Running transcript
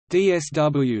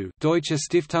DSW Deutsche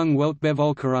Stiftung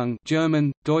Weltbevölkerung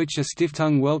German, Deutsche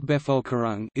Stiftung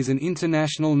Weltbevölkerung is an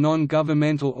international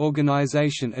non-governmental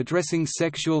organization addressing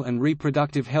sexual and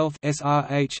reproductive health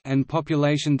and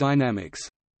population dynamics.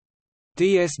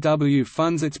 DSW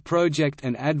funds its project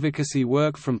and advocacy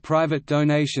work from private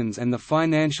donations and the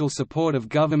financial support of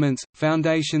governments,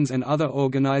 foundations and other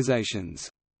organizations.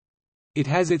 It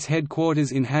has its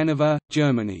headquarters in Hanover,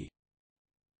 Germany.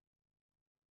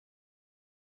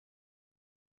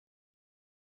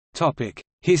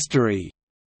 History.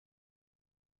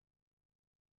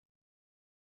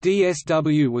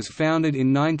 DSW was founded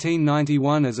in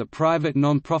 1991 as a private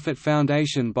non-profit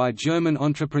foundation by German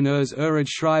entrepreneurs Ulrich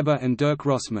Schreiber and Dirk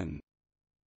Rossmann.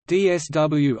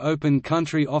 DSW opened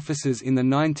country offices in the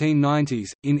 1990s,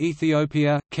 in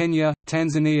Ethiopia, Kenya,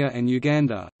 Tanzania and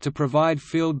Uganda, to provide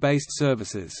field-based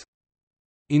services.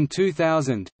 In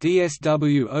 2000,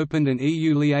 DSW opened an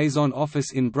EU liaison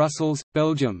office in Brussels,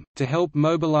 Belgium, to help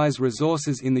mobilize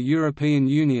resources in the European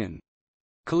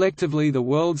Union—collectively the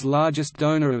world's largest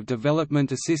donor of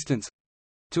development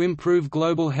assistance—to improve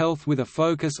global health with a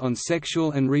focus on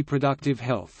sexual and reproductive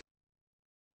health.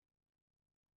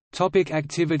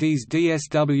 Activities.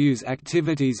 DSW's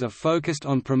activities are focused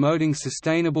on promoting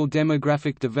sustainable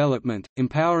demographic development,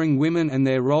 empowering women and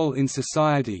their role in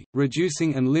society,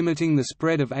 reducing and limiting the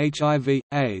spread of HIV,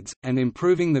 AIDS, and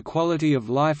improving the quality of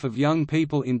life of young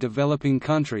people in developing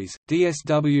countries.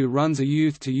 DSW runs a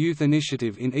youth-to-youth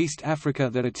initiative in East Africa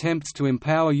that attempts to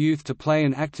empower youth to play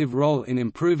an active role in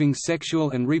improving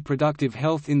sexual and reproductive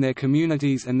health in their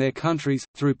communities and their countries,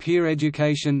 through peer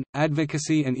education,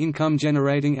 advocacy and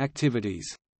income-generating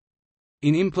activities.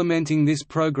 In implementing this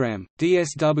program,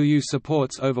 DSW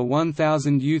supports over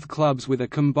 1,000 youth clubs with a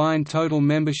combined total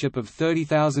membership of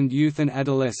 30,000 youth and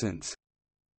adolescents.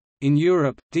 In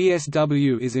Europe,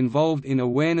 DSW is involved in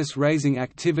awareness-raising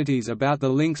activities about the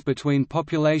links between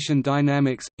population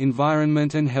dynamics,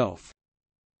 environment and health.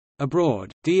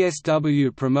 Abroad,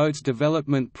 DSW promotes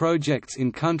development projects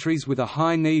in countries with a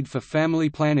high need for family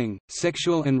planning,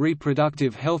 sexual and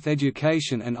reproductive health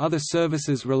education and other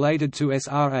services related to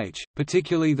SRH,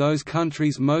 particularly those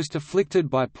countries most afflicted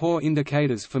by poor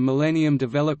indicators for Millennium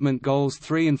Development Goals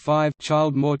 3 and 5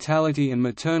 child mortality and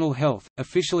maternal health.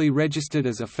 Officially registered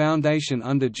as a foundation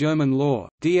under German law,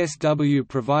 DSW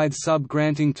provides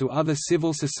sub-granting to other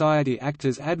civil society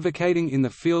actors advocating in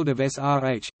the field of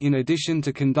SRH, in addition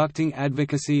to conducting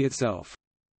advocacy itself.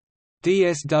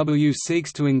 DSW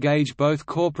seeks to engage both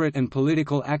corporate and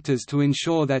political actors to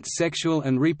ensure that sexual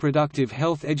and reproductive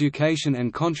health education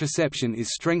and contraception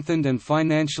is strengthened and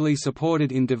financially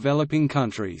supported in developing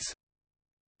countries.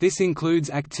 This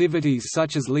includes activities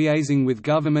such as liaising with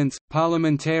governments,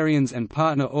 parliamentarians and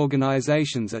partner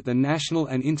organizations at the national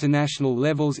and international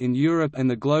levels in Europe and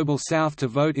the Global South to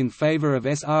vote in favor of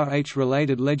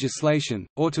SRH-related legislation,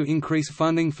 or to increase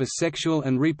funding for sexual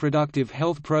and reproductive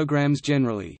health programs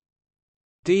generally.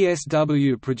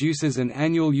 DSW produces an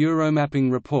annual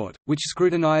Euromapping report, which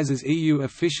scrutinizes EU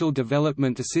official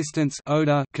development assistance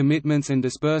commitments and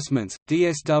disbursements.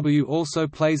 DSW also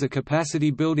plays a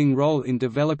capacity-building role in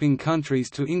developing countries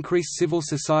to increase civil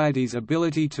society's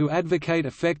ability to advocate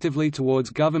effectively towards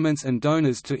governments and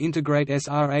donors to integrate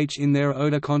SRH in their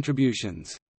ODA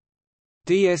contributions.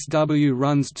 DSW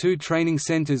runs 2 training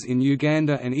centers in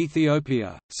Uganda and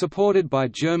Ethiopia, supported by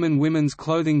German women's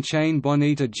clothing chain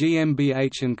Bonita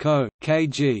GmbH & Co.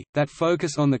 KG, that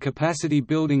focus on the capacity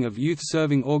building of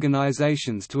youth-serving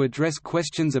organizations to address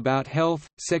questions about health,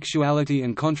 sexuality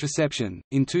and contraception.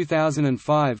 In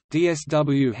 2005,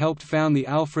 DSW helped found the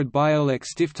Alfred Biolek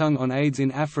Stiftung on AIDS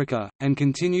in Africa, and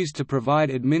continues to provide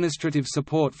administrative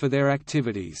support for their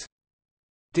activities.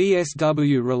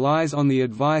 DSW relies on the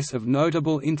advice of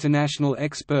notable international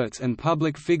experts and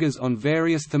public figures on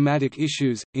various thematic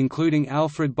issues, including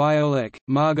Alfred Biolek,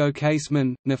 Margot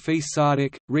Caseman, Nafis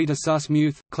Sadik, Rita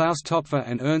Sussmuth, Klaus Topfer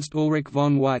and Ernst Ulrich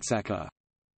von Weizsäcker.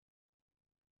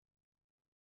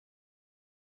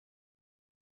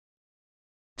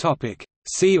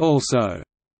 See also: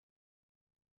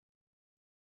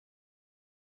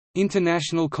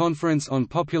 International Conference on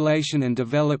Population and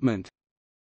Development,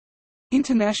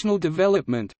 International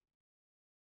Development,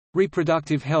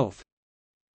 Reproductive Health,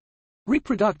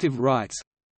 Reproductive Rights,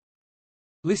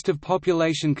 List of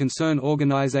population concern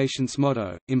organizations.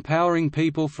 Motto: empowering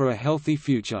people for a healthy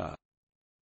future.